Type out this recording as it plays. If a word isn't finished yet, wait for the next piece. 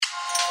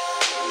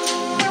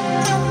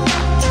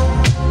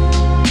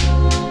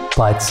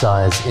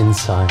Bite-Size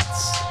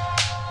Insights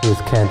with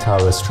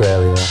Kantar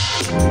Australia.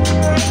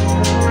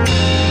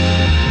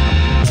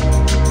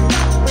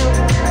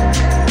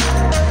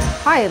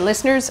 Hi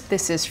listeners,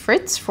 this is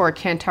Fritz for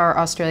Kantar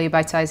Australia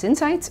Bite-Size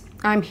Insights.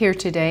 I'm here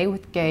today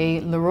with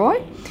Gaye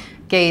Leroy.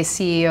 Gaye is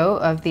CEO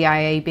of the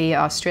IAB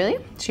Australia.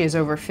 She has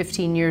over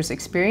 15 years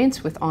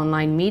experience with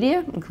online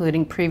media,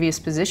 including previous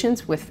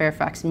positions with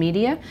Fairfax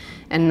Media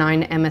and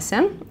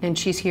 9MSM, and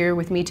she's here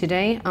with me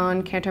today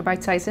on Kantar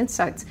Bite-Size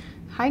Insights.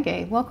 Hi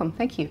Gaye, welcome,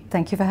 thank you.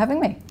 Thank you for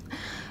having me.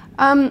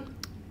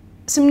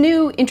 Some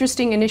new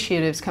interesting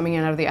initiatives coming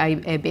out of the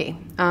IAB.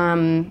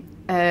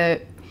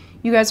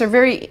 You guys are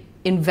very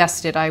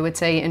invested, I would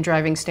say, in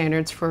driving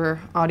standards for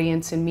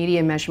audience and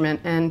media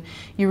measurement, and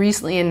you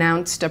recently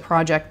announced a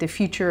project, The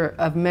Future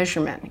of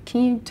Measurement.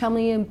 Can you tell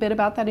me a bit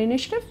about that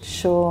initiative?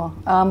 Sure.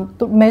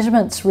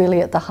 Measurement's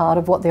really at the heart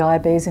of what the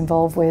IAB is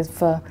involved with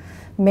for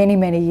many,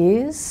 many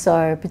years,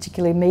 so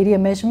particularly media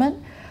measurement.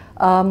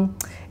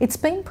 It's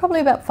been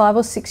probably about 5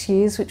 or 6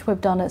 years since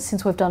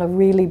we've done a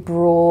really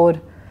broad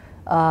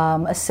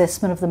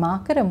assessment of the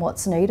market and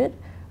what's needed.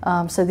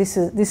 So this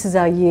is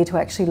our year to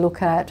actually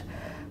look at,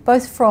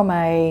 both from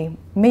a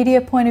media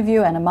point of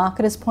view and a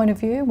marketer's point of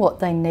view, what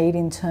they need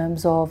in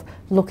terms of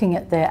looking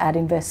at their ad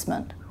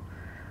investment.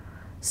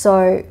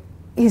 So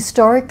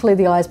historically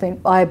the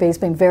IAB has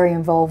been very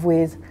involved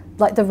with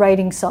like the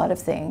rating side of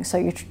things. So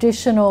your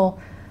traditional,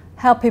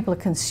 how people are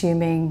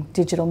consuming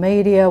digital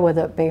media,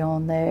 whether it be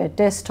on their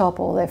desktop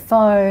or their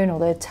phone or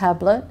their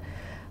tablet.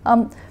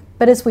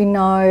 But as we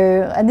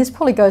know, and this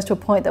probably goes to a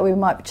point that we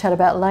might chat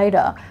about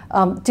later,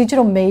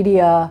 digital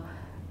media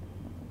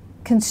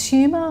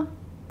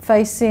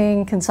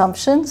consumer-facing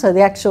consumption, so the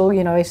actual,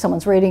 if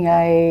someone's reading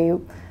a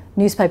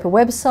newspaper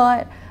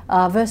website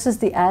versus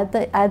the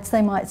ads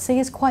they might see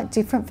is quite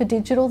different for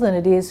digital than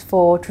it is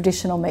for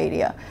traditional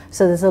media.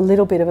 So there's a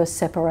little bit of a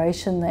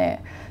separation there.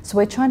 So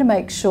we're trying to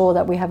make sure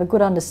that we have a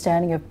good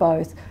understanding of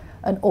both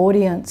an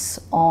audience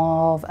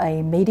of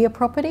a media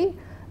property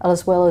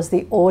as well as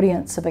the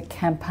audience of a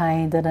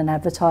campaign that an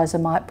advertiser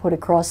might put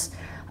across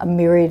a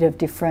myriad of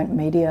different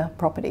media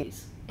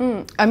properties.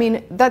 I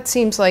mean, that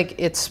seems like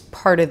it's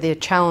part of the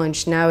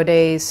challenge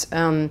nowadays.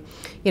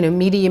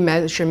 Media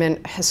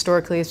measurement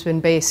historically has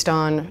been based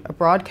on a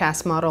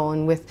broadcast model,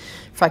 and with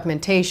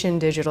fragmentation,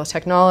 digital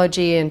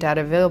technology, and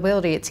data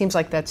availability, it seems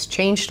like that's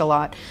changed a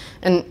lot.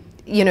 And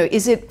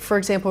is it, for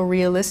example,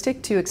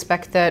 realistic to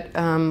expect that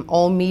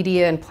all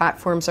media and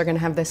platforms are going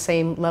to have the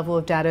same level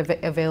of data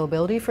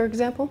availability, for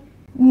example?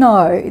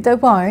 No, they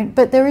won't,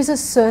 but there is a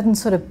certain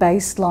sort of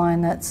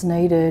baseline that's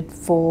needed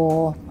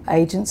for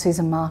agencies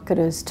and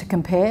marketers to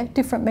compare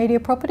different media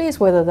properties,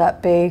 whether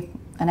that be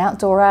an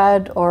outdoor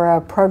ad or a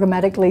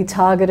programmatically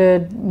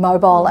targeted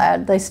mobile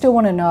ad. They still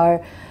want to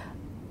know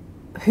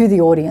who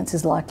the audience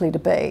is likely to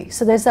be.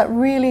 So there's that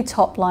really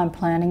top-line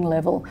planning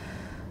level.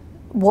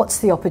 What's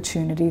the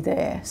opportunity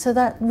there? So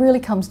that really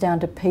comes down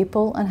to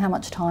people and how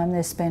much time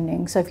they're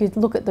spending. So if you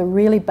look at the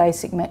really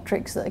basic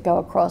metrics that go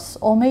across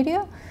all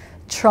media,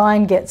 try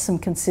and get some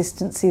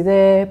consistency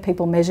there,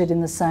 people measured in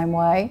the same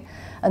way.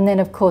 And then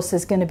of course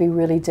there's going to be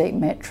really deep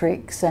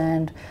metrics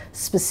and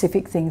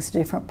specific things to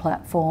different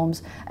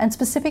platforms and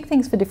specific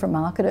things for different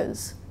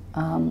marketers,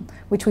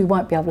 which we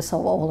won't be able to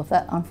solve all of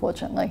that,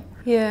 unfortunately.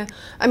 Yeah,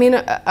 I mean,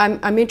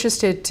 I'm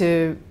interested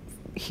to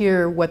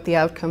hear what the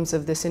outcomes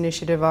of this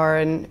initiative are,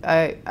 and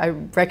I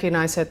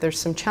recognize that there's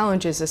some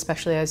challenges,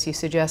 especially as you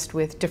suggest,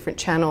 with different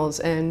channels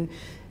and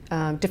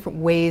different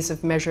ways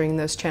of measuring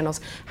those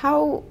channels.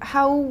 How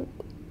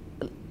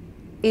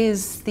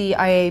is the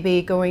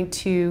IAB going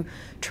to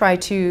try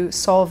to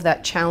solve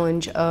that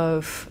challenge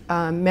of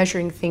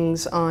measuring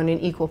things on an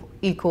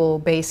equal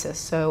basis,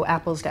 so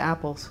apples to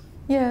apples?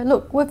 Yeah,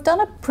 look, we've done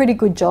a pretty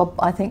good job,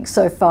 I think,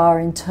 so far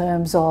in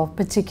terms of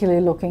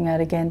particularly looking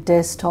at, again,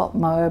 desktop,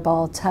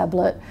 mobile,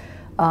 tablet.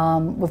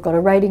 We've got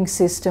a rating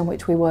system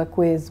which we work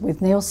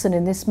with Nielsen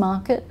in this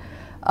market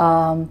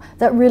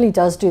that really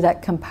does do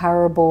that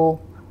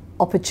comparable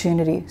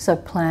opportunity, so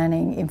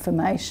planning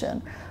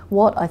information.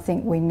 What I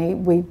think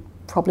we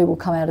probably will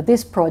come out of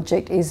this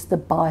project is the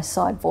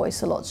buy-side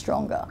voice a lot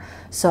stronger.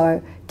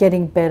 So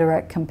getting better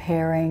at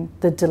comparing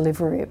the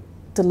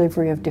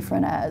delivery of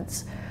different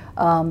ads.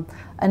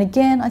 And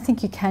again, I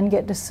think you can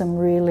get to some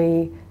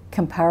really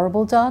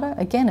comparable data.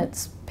 Again,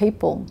 it's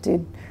people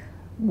did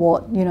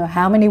what,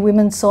 how many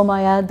women saw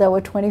my ad that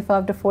were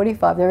 25 to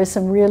 45. There is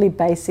some really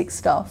basic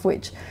stuff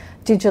which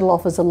digital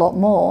offers a lot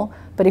more,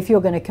 but if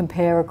you're going to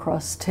compare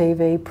across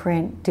TV,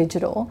 print,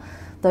 digital,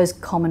 those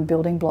common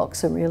building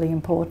blocks are really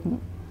important.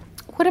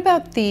 What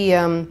about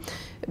the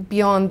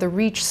beyond the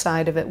reach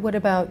side of it? What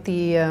about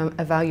the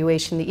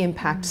evaluation, the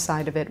impact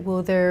side of it?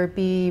 Will there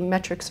be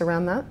metrics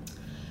around that?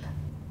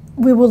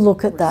 We will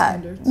look at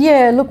that. Standards?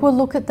 Yeah, look, we'll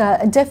look at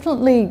that, and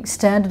definitely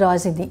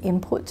standardising the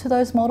input to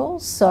those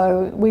models.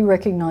 So we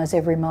recognise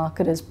every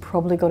marketer's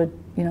probably got a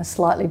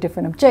slightly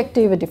different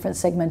objective, a different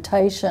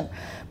segmentation,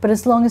 but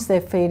as long as they're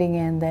feeding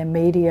in their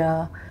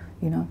media,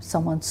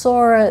 someone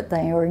saw it,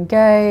 they were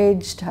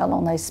engaged, how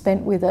long they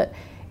spent with it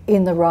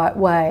in the right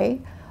way,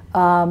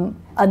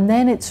 And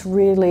then it's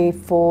really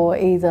for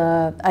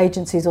either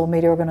agencies or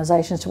media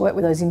organisations to work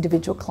with those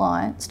individual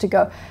clients to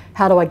go,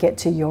 how do I get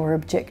to your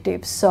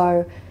objectives?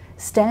 So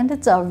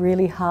standards are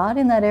really hard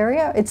in that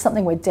area. It's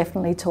something we're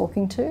definitely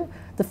talking to.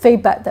 The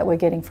feedback that we're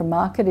getting from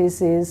market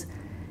is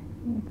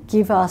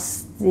give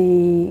us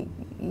the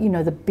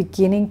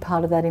beginning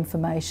part of that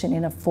information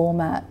in a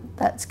format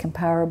that's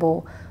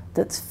comparable,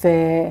 that's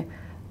fair,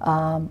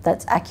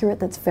 that's accurate,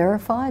 that's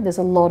verified. There's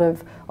a lot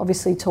of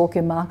obviously talk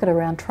in market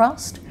around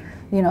trust.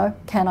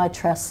 Can I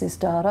trust this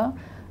data?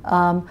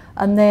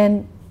 And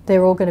then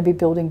they're all going to be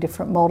building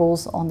different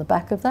models on the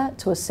back of that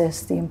to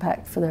assess the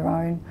impact for their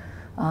own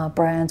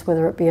brands,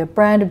 whether it be a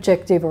brand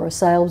objective or a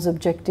sales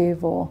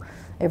objective or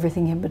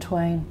everything in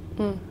between.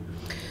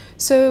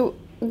 So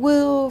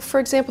will, for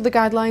example, the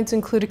guidelines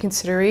include a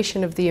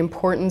consideration of the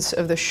importance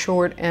of the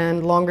short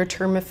and longer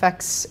term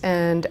effects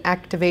and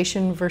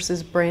activation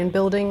versus brand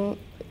building,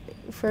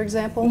 for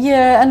example?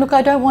 Yeah, and look,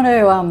 I don't want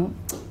to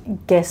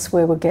guess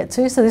where we'll get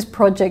to. So this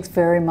project's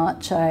very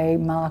much a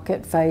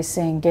market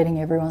facing, getting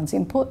everyone's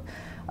input.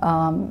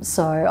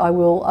 So I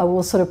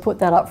will sort of put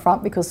that up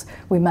front because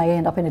we may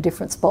end up in a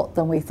different spot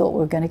than we thought we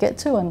were going to get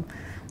to, and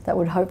that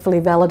would hopefully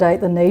validate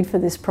the need for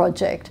this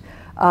project.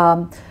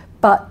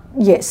 But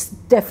yes,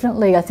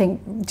 definitely I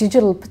think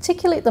digital,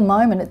 particularly at the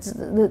moment, it's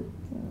the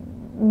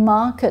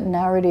market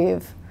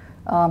narrative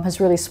has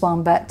really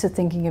swung back to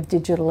thinking of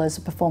digital as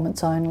a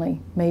performance-only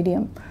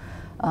medium.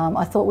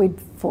 I thought we'd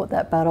fought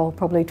that battle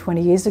probably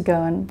 20 years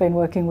ago and been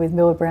working with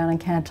Millward Brown and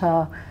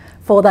Kantar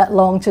for that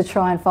long to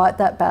try and fight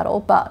that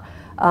battle, but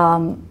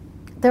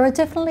there are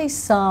definitely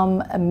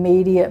some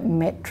immediate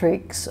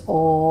metrics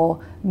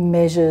or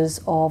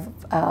measures of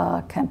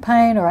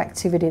campaign or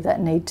activity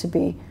that need to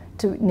be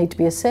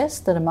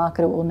assessed that a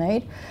marketer will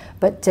need,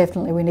 but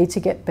definitely we need to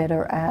get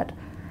better at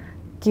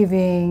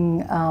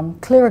giving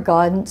clearer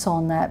guidance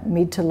on that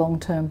mid to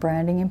long-term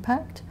branding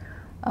impact.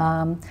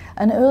 And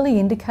early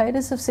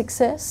indicators of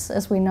success.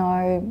 As we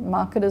know,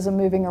 marketers are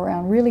moving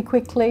around really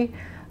quickly,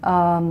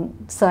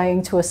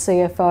 saying to a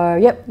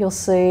CFO, yep, you'll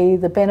see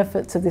the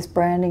benefits of this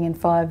branding in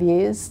 5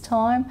 years'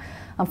 time,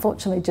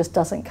 unfortunately just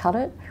doesn't cut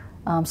it.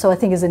 So I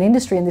think as an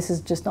industry, and this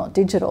is just not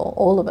digital,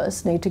 all of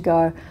us need to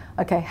go,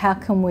 okay, how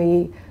can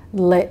we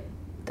let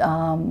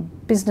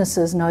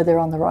businesses know they're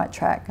on the right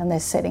track and they're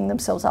setting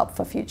themselves up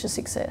for future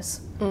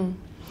success?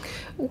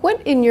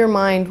 What in your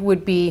mind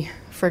would be,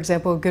 for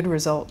example, a good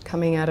result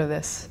coming out of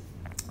this?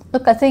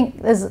 Look, I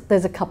think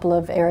there's a couple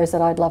of areas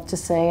that I'd love to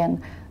see, and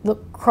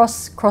look,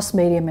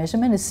 cross-media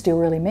measurement is still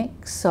really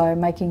mixed, so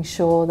making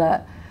sure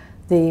that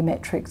the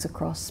metrics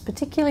across,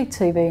 particularly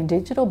TV and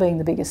digital being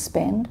the biggest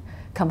spend,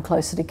 come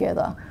closer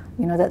together.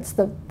 That's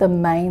the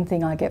main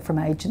thing I get from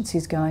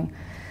agencies going,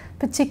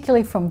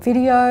 particularly from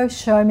video,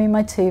 show me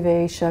my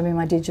TV, show me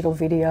my digital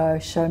video,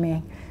 show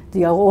me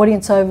the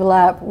audience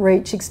overlap,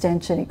 reach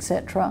extension,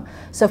 etc.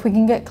 So if we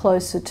can get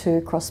closer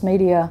to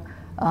cross-media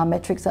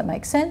metrics, that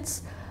makes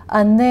sense.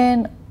 And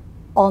then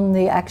on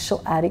the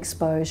actual ad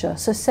exposure,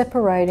 so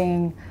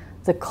separating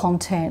the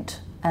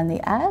content and the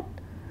ad.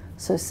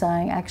 So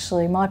saying,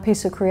 actually, my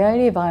piece of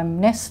creative, I'm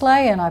Nestle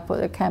and I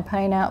put a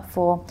campaign out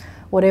for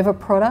whatever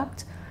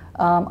product.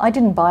 I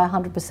didn't buy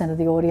 100% of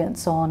the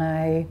audience on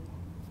a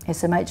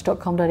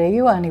smh.com.au,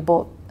 I only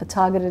bought a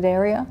targeted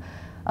area.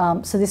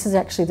 So this is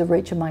actually the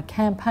reach of my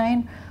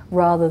campaign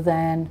rather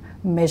than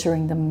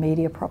measuring the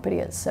media property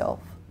itself.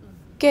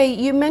 Gay,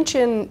 you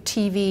mentioned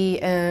TV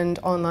and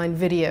online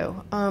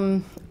video.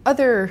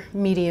 Other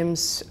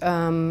mediums,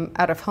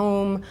 out of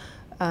home,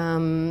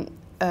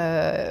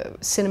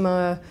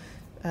 cinema,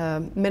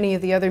 many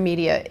of the other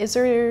media, is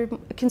there a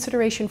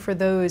consideration for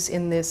those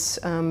in this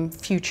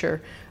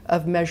future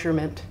of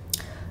measurement?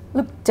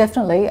 Look,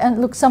 definitely,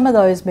 and look, some of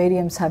those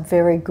mediums have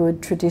very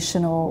good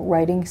traditional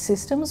rating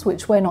systems,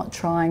 which we're not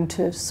trying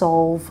to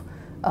solve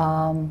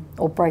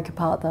or break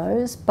apart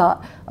those,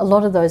 but a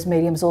lot of those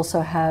mediums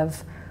also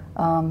have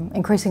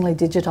increasingly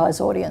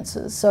digitised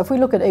audiences. So if we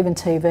look at even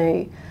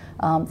TV,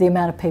 the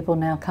amount of people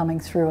now coming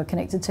through a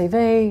connected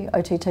TV,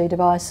 OTT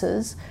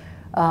devices,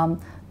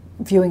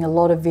 viewing a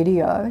lot of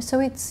video.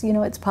 So it's,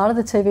 it's part of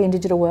the TV and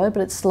digital world,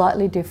 but it's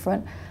slightly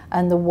different,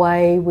 and the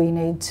way we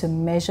need to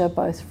measure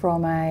both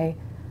from a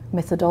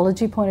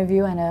methodology point of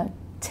view and a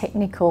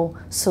technical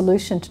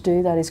solution to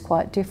do that is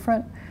quite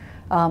different.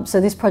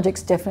 So this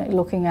project's definitely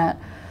looking at,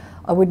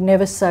 I would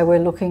never say we're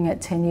looking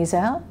at 10 years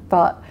out,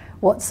 but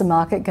what's the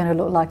market going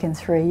to look like in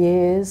 3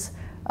 years?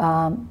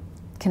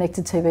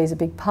 Connected TV is a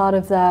big part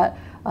of that.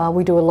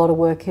 We do a lot of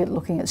work at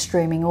looking at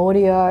streaming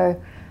audio.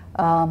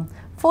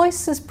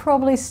 Voice is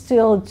probably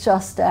still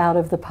just out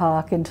of the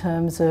park in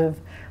terms of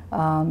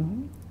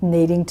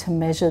needing to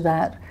measure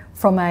that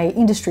from an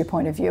industry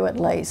point of view at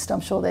least.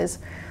 I'm sure there's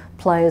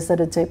players that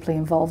are deeply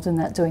involved in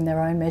that doing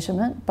their own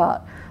measurement,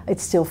 but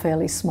it's still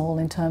fairly small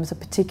in terms of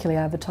particularly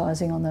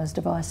advertising on those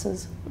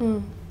devices.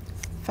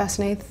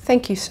 Fascinating.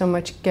 Thank you so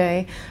much,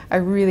 Gay. I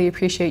really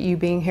appreciate you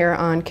being here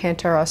on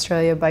Kantar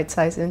Australia Bite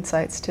Size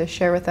Insights to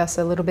share with us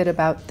a little bit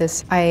about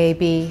this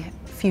IAB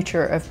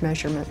future of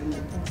measurement.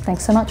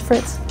 Thanks so much,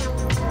 Fritz.